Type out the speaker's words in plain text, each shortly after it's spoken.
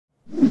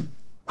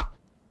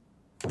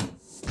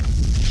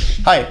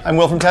Hi, I'm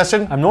Will from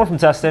Tested. I'm Norm from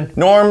Tested.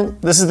 Norm,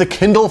 this is the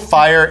Kindle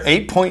Fire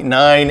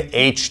 8.9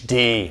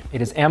 HD.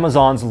 It is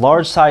Amazon's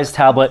large-sized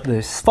tablet,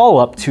 the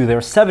follow-up to their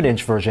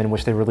 7-inch version,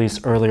 which they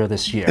released earlier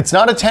this year. It's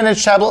not a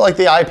 10-inch tablet like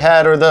the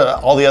iPad or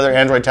all the other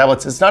Android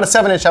tablets. It's not a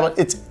 7-inch tablet.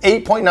 It's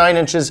 8.9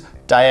 inches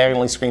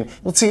diagonally screened.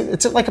 Let's see,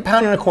 it's like a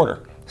pound and a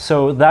quarter.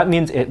 So that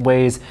means it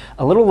weighs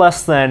a little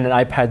less than an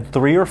iPad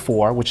 3 or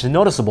 4, which is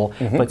noticeable,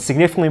 but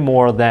significantly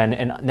more than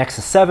an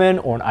Nexus 7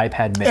 or an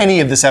iPad mini. Any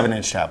of the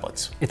 7-inch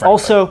tablets. It's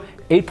also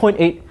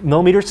 8.8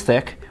 millimeters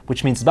thick,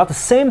 which means about the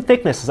same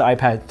thickness as the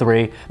iPad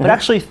 3, but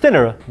actually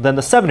thinner than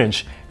the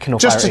 7-inch Kindle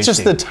Fire HD.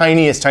 Just the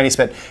tiniest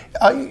bit.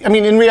 I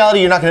mean, in reality,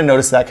 you're not going to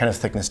notice that kind of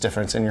thickness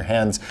difference in your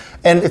hands,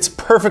 and it's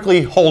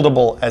perfectly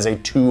holdable as a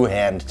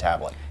two-hand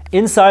tablet.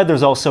 Inside,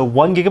 there's also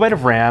 1 GB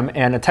of RAM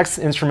and a Texas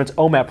Instruments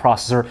OMAP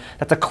processor.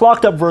 That's a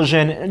clocked up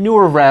version, a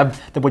newer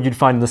rev than what you'd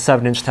find in the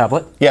 7-inch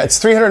tablet. Yeah, it's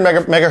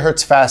 300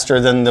 megahertz faster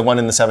than the one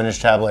in the 7-inch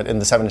tablet, in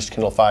the 7-inch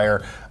Kindle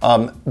Fire.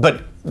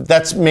 But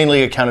that's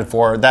mainly accounted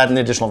for, that and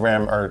the additional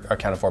RAM are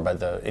accounted for by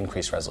the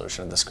increased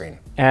resolution of the screen.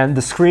 And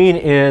the screen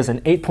is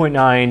an 8.9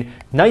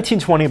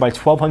 1920 by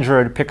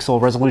 1200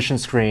 pixel resolution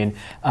screen,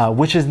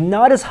 which is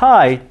not as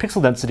high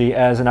pixel density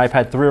as an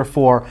iPad 3 or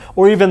 4,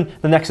 or even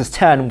the Nexus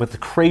 10 with the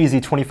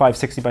crazy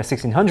 2560 by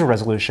 1600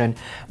 resolution.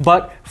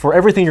 But for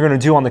everything you're going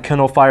to do on the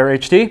Kindle Fire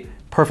HD,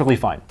 perfectly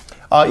fine.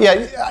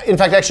 Yeah, in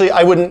fact, actually,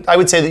 I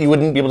would say that you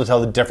wouldn't be able to tell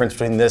the difference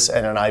between this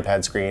and an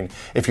iPad screen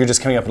if you're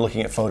just coming up and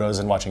looking at photos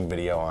and watching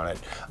video on it.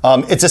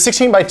 It's a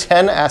 16 by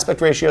 10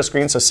 aspect ratio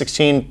screen, so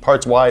 16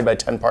 parts wide by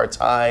 10 parts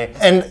high.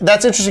 And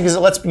that's interesting because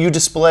it lets you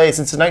display,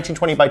 since it's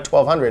 1920 by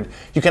 1200,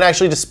 you can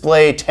actually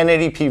display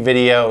 1080p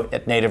video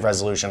at native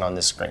resolution on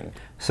this screen.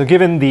 So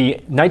given the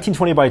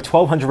 1920 by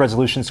 1200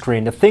 resolution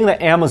screen, the thing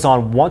that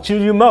Amazon wants you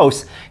to do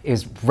most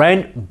is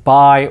rent,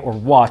 buy, or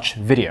watch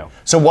video.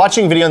 So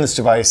watching video on this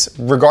device,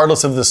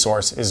 regardless of the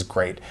source, is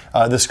great.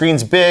 The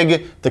screen's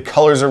big, the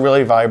colors are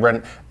really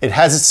vibrant. It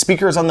has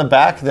speakers on the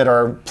back that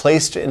are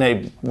placed in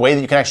a way that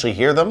you can actually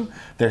hear them.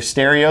 They're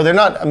stereo. They're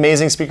not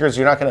amazing speakers.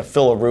 You're not going to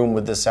fill a room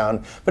with this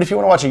sound. But if you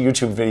want to watch a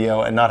YouTube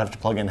video and not have to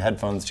plug in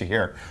headphones to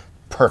hear,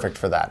 perfect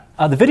for that.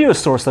 The video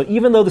source, though,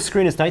 even though the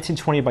screen is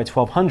 1920 by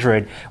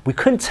 1200, we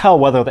couldn't tell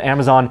whether the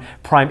Amazon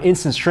Prime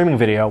Instant Streaming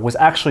video was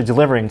actually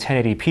delivering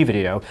 1080p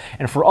video.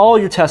 And for all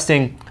your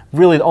testing,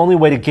 really the only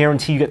way to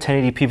guarantee you get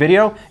 1080p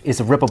video is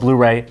to rip a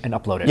Blu-ray and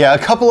upload it. Yeah, a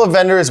couple of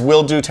vendors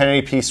will do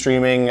 1080p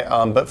streaming,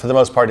 but for the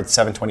most part it's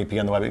 720p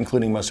on the web,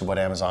 including most of what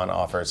Amazon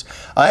offers.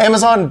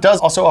 Amazon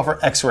does also offer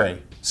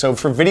X-ray. So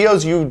for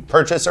videos you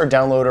purchase or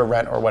download or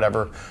rent or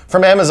whatever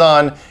from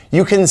Amazon,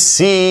 you can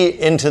see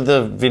into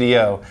the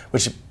video,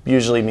 which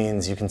usually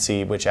means you can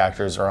see which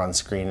actors are on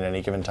screen at any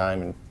given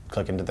time and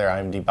click into their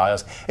IMDb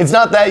bios. It's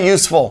not that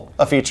useful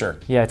a feature.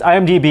 Yeah, it's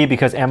IMDb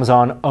because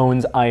Amazon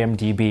owns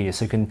IMDb,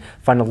 so you can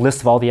find a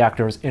list of all the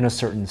actors in a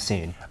certain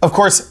scene. Of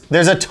course,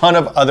 there's a ton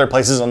of other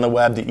places on the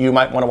web that you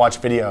might want to watch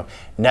video.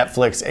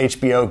 Netflix,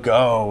 HBO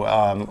Go,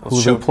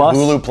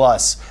 Hulu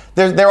Plus.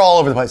 They're all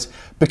over the place.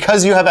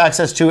 Because you have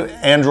access to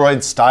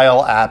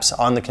Android-style apps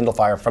on the Kindle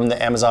Fire from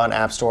the Amazon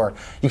App Store,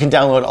 you can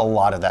download a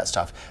lot of that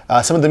stuff.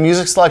 Some of the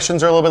music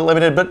selections are a little bit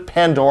limited, but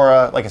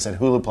Pandora, like I said,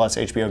 Hulu Plus,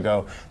 HBO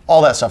Go,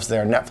 all that stuff's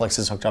there. Netflix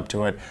is hooked up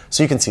to it,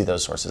 so you can see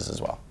those sources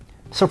as well.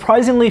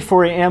 Surprisingly,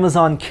 for an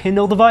Amazon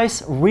Kindle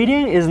device,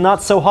 reading is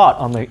not so hot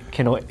on the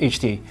Kindle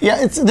HD.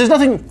 Yeah, there's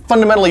nothing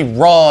fundamentally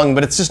wrong,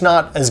 but it's just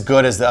not as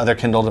good as the other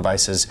Kindle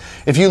devices.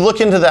 If you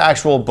look into the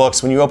actual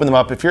books, when you open them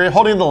up, if you're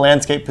holding the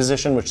landscape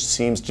position, which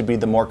seems to be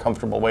the more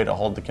comfortable way to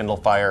hold the Kindle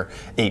Fire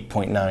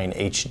 8.9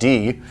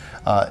 HD,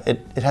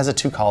 it has a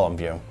 2-column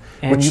view.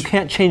 And you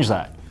can't change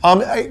that.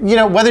 You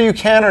know, whether you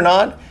can or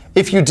not,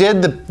 if you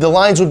did, the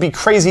lines would be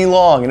crazy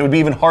long and it would be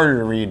even harder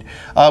to read.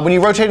 When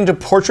you rotate into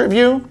portrait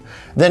view,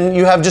 then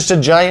you have just a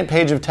giant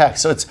page of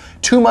text. So it's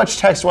too much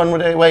text one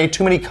way,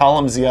 too many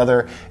columns the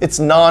other. It's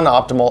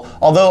non-optimal.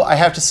 Although I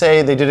have to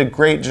say they did a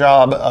great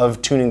job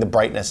of tuning the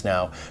brightness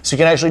now. So you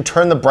can actually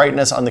turn the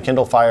brightness on the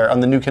Kindle Fire, on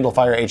the new Kindle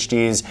Fire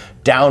HDs,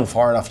 down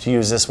far enough to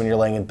use this when you're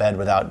laying in bed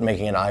without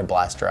making an eye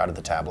blaster out of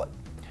the tablet.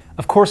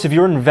 Of course, if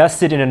you're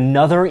invested in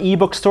another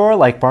ebook store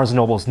like Barnes &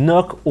 Noble's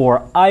Nook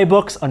or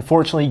iBooks,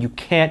 unfortunately you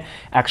can't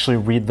actually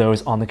read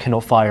those on the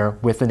Kindle Fire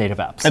with the native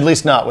apps. At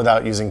least not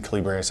without using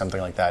Calibri or something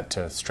like that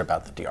to strip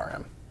out the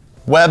DRM.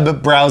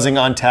 Web browsing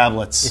on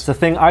tablets. It's the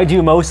thing I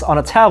do most on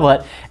a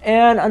tablet,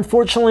 and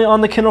unfortunately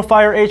on the Kindle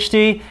Fire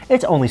HD,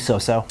 it's only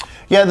so-so.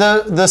 Yeah,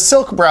 the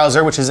Silk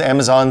browser, which is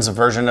Amazon's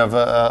version of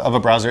a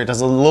browser, it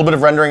does a little bit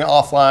of rendering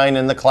offline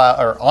in the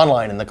cloud, or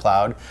online in the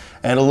cloud,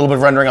 and a little bit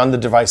of rendering on the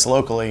device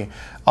locally.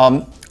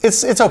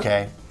 It's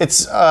okay.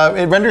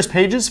 It renders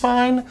pages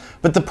fine,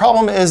 but the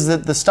problem is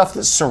that the stuff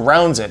that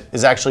surrounds it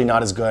is actually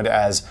not as good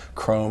as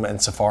Chrome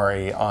and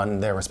Safari on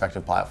their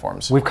respective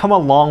platforms. We've come a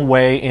long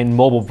way in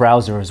mobile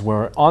browsers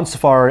where on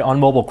Safari, on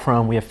mobile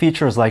Chrome, we have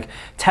features like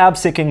tab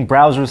syncing,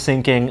 browser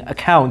syncing,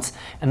 accounts,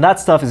 and that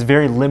stuff is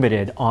very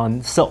limited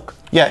on Silk.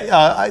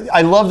 Yeah,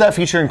 I love that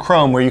feature in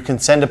Chrome where you can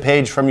send a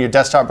page from your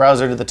desktop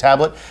browser to the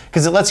tablet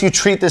because it lets you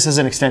treat this as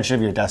an extension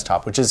of your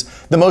desktop, which is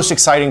the most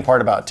exciting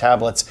part about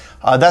tablets.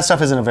 That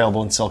stuff isn't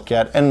available in Silk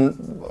yet, and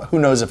who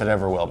knows if it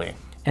ever will be.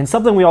 And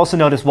something we also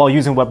noticed while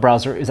using web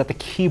browser is that the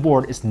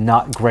keyboard is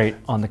not great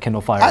on the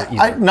Kindle Fire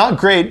either. Not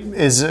great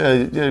is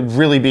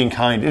really being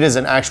kind. It is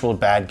an actual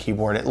bad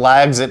keyboard. It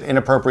lags at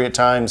inappropriate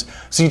times,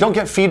 so you don't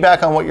get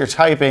feedback on what you're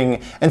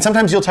typing, and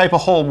sometimes you'll type a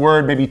whole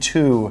word, maybe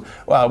two,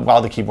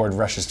 while the keyboard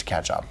rushes to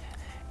catch up.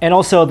 And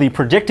also the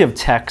predictive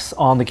text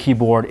on the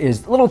keyboard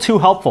is a little too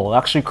helpful. It'll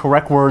actually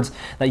correct words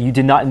that you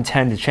did not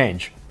intend to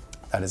change.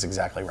 That is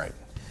exactly right.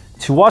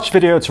 To watch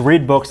video, to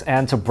read books,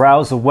 and to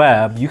browse the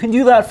web, you can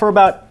do that for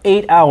about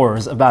 8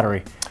 hours of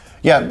battery.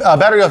 Yeah,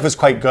 battery life was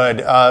quite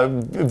good.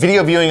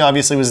 Video viewing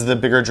obviously was the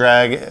bigger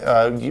drag.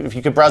 If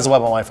you could browse the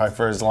web on Wi-Fi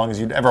for as long as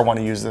you'd ever want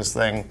to use this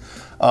thing.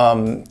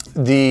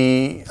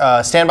 The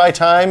standby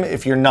time,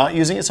 if you're not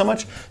using it so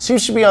much,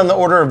 seems to be on the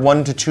order of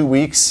 1 to 2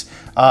 weeks.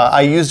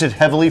 I used it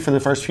heavily for the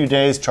first few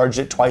days, charged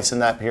it twice in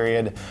that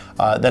period,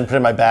 then put it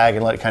in my bag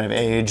and let it kind of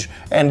age,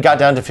 and got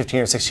down to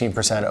 15 or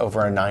 16%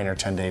 over a 9 or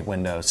 10 day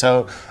window.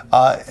 So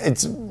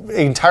it's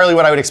entirely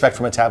what I would expect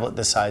from a tablet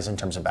this size in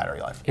terms of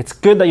battery life. It's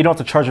good that you don't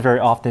have to charge it very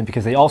often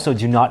because they also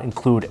do not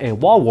include a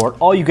wall wart.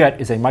 All you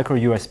get is a micro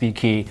USB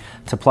key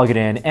to plug it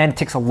in, and it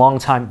takes a long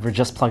time for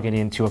just plugging it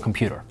into a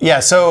computer. Yeah,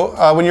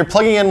 so when you're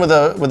plugging in with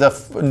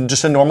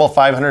just a normal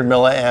 500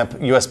 milliamp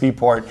USB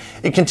port,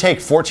 it can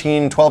take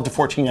 12 to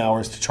 14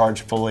 hours to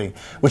charge fully,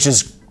 which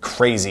is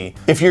crazy.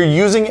 If you're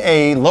using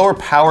a lower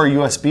power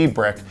USB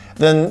brick,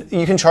 then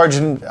you can charge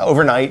it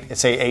overnight,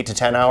 say 8 to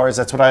 10 hours.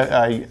 That's what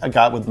I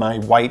got with my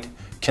white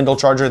Kindle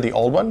charger, the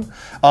old one.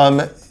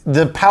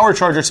 The power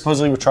charger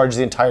supposedly would charge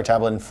the entire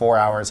tablet in 4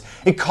 hours.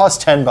 It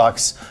costs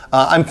 $10.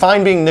 I'm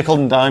fine being nickel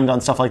and dimed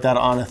on stuff like that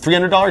on a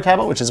 $300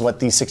 tablet, which is what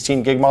the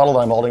 16 gig model that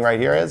I'm holding right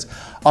here is.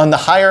 On the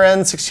higher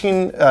end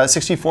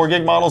 64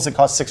 gig models, it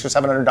costs $600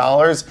 or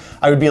 $700.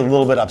 I would be a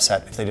little bit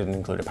upset if they didn't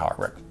include a power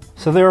brick.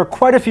 So there are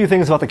quite a few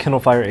things about the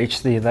Kindle Fire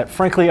HD that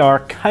frankly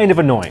are kind of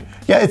annoying.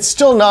 Yeah, it's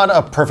still not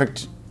a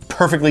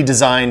perfectly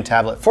designed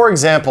tablet. For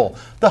example,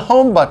 the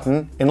home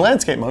button in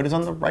landscape mode is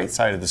on the right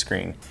side of the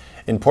screen.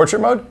 In portrait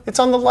mode, it's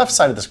on the left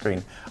side of the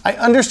screen. I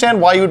understand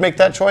why you would make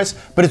that choice,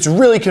 but it's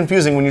really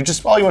confusing when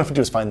all you want to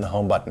do is find the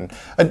home button.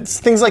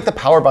 Things like the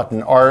power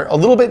button are a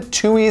little bit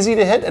too easy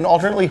to hit and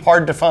alternately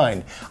hard to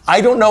find.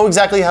 I don't know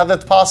exactly how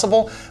that's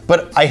possible,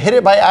 but I hit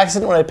it by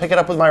accident when I pick it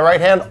up with my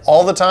right hand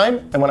all the time,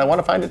 and when I want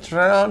to find it to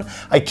turn on,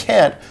 I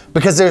can't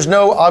because there's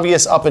no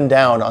obvious up and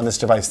down on this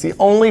device. The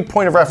only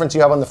point of reference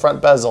you have on the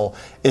front bezel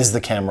is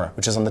the camera,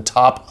 which is on the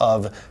top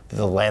of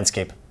the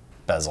landscape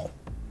bezel.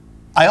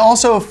 I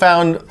also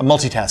found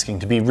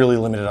multitasking to be really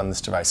limited on this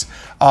device.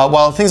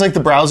 While things like the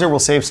browser will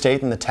save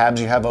state and the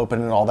tabs you have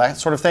open and all that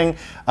sort of thing,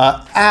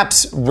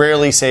 apps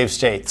rarely save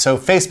state. So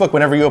Facebook,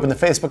 whenever you open the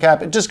Facebook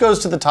app, it just goes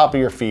to the top of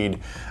your feed.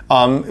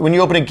 When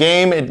you open a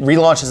game, it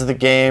relaunches the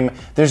game.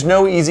 There's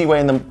no easy way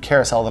in the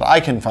carousel that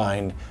I can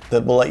find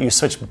that will let you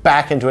switch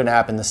back into an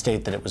app in the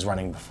state that it was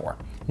running before.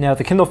 Now,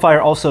 the Kindle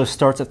Fire also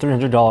starts at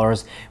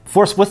 $300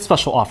 with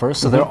special offers,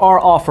 so there are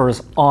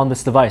offers on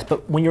this device.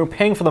 But when you're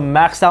paying for the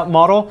maxed out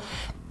model,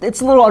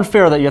 it's a little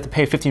unfair that you have to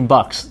pay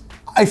 $15.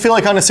 I feel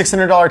like on a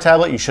 $600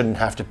 tablet, you shouldn't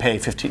have to pay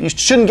 $15. You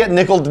shouldn't get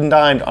nickeled and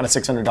dimed on a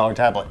 $600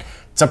 tablet.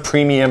 It's a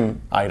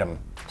premium item.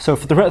 So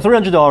for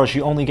 $300,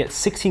 you only get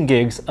 16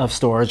 gigs of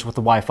storage with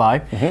the Wi-Fi.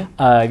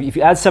 If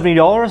you add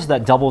 $70,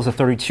 that doubles to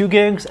 32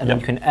 gigs, and then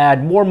you can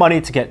add more money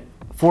to get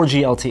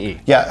 4G LTE.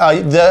 Yeah,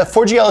 the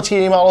 4G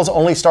LTE models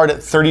only start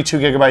at 32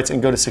 gigabytes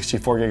and go to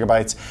 64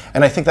 gigabytes,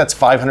 and I think that's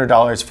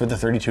 $500 for the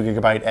 32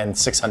 gigabyte and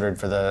 $600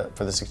 for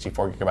the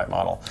 64 gigabyte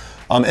model.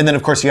 And then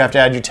of course you have to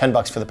add your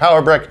 $10 for the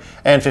power brick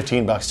and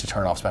 $15 to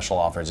turn off special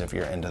offers if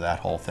you're into that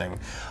whole thing.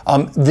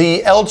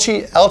 The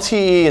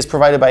LTE is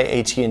provided by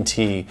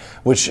AT&T,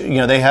 which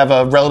they have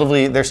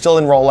they're still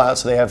in rollout,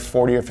 so they have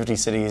 40 or 50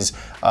 cities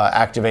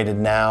activated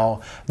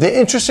now. The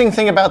interesting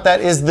thing about that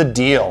is the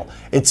deal.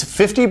 It's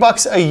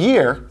 $50 a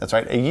year. That's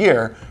right, a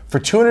year, for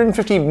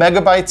 250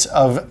 megabytes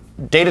of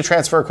data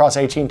transfer across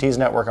AT&T's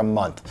network a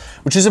month,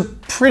 which is a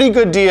pretty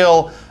good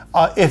deal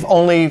if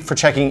only for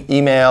checking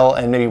email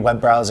and maybe web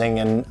browsing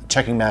and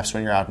checking maps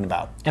when you're out and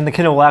about. And the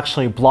Kindle will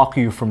actually block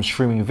you from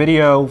streaming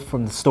video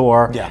from the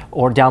store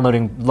or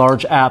downloading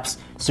large apps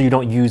so you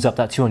don't use up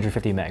that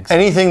 250 megs.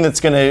 Anything that's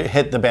going to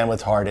hit the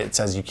bandwidth hard, it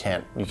says you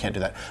can't do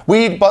that.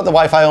 We bought the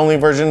Wi-Fi only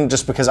version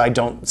just because I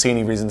don't see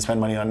any reason to spend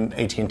money on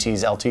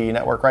AT&T's LTE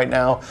network right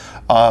now.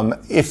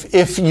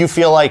 If you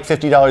feel like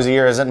 $50 a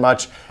year isn't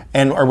much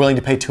and are willing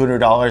to pay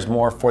 $200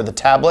 more for the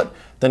tablet,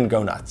 then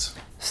go nuts.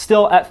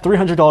 Still, at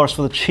 $300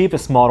 for the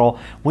cheapest model,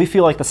 we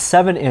feel like the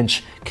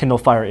 7-inch Kindle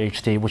Fire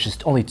HD, which is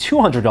only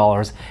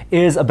 $200,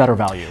 is a better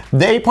value.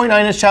 The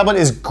 8.9-inch tablet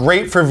is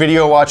great for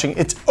video watching.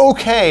 It's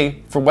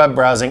okay for web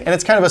browsing, and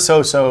it's kind of a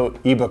so-so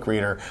ebook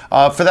reader.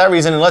 For that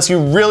reason, unless you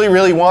really,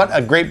 really want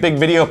a great big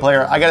video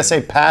player, I gotta say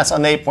pass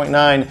on the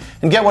 8.9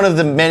 and get one of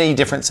the many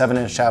different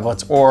 7-inch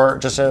tablets or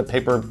just a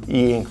paper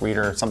e-ink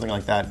reader, something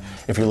like that,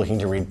 if you're looking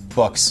to read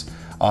books.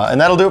 And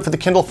that'll do it for the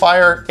Kindle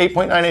Fire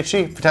 8.9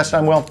 HD. For Test,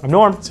 I'm Will. I'm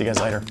Norm. See you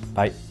guys later.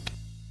 Bye.